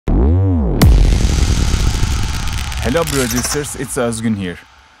Hello producers, it's Özgün here.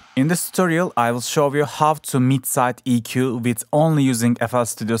 In this tutorial, I will show you how to mid-side EQ with only using FL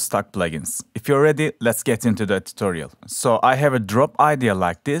Studio stock plugins. If you're ready, let's get into the tutorial. So I have a drop idea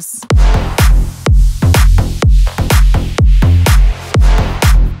like this.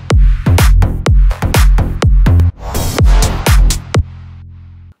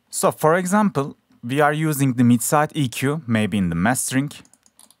 So for example, we are using the mid-side EQ, maybe in the mastering.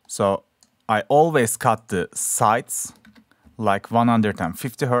 So I always cut the sides like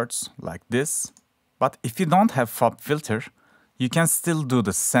 150 Hz, like this. But if you don't have FOB filter, you can still do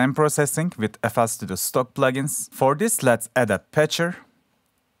the same processing with FL Studio stock plugins. For this, let's add a patcher.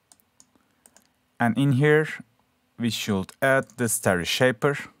 And in here, we should add the stereo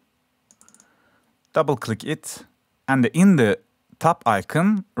shaper. Double click it. And in the top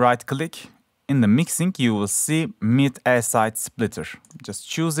icon, right click. In the mixing, you will see mid A-side splitter. Just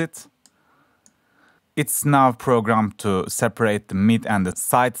choose it. It's now programmed to separate the mid and the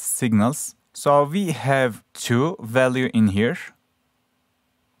side signals. So we have two value in here.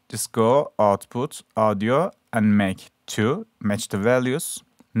 Just go output, audio, and make two, match the values.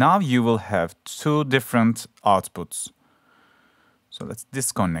 Now you will have two different outputs. So let's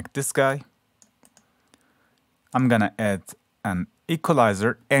disconnect this guy. I'm gonna add an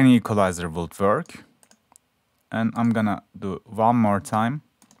equalizer. Any equalizer would work. And I'm gonna do one more time.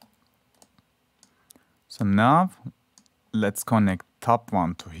 So now let's connect top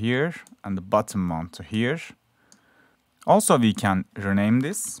one to here and the bottom one to here. Also, we can rename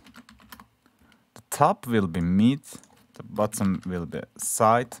this. The top will be mid, the bottom will be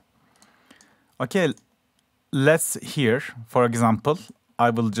side. Okay, let's hear, for example, I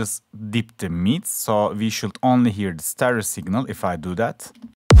will just dip the mid, so we should only hear the stereo signal if I do that.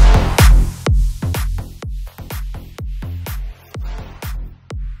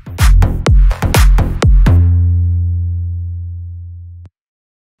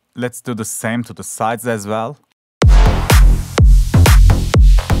 Let's do the same to the sides as well.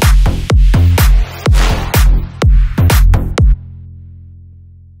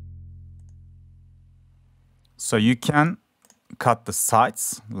 So you can cut the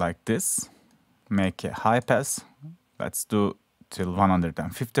sides like this, make a high pass. Let's do till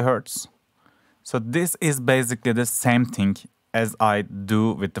 150 Hz. So this is basically the same thing as I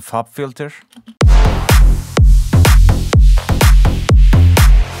do with the FOB filter.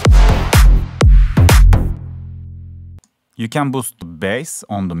 You can boost the bass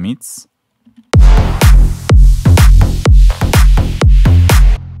on the mids.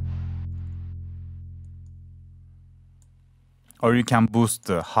 Or you can boost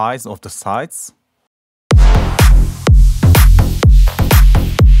the highs of the sides.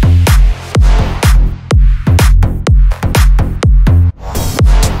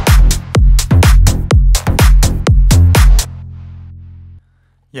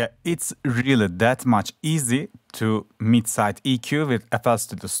 Yeah, it's really that much easy to mid-side EQ with FL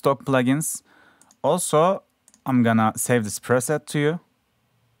Studio stock plugins. Also, I'm gonna save this preset to you.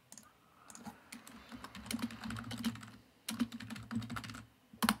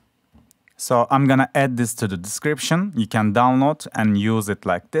 So I'm gonna add this to the description. You can download and use it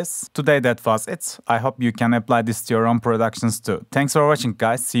like this. Today that was it. I hope you can apply this to your own productions too. Thanks for watching,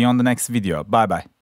 guys. See you on the next video. Bye bye.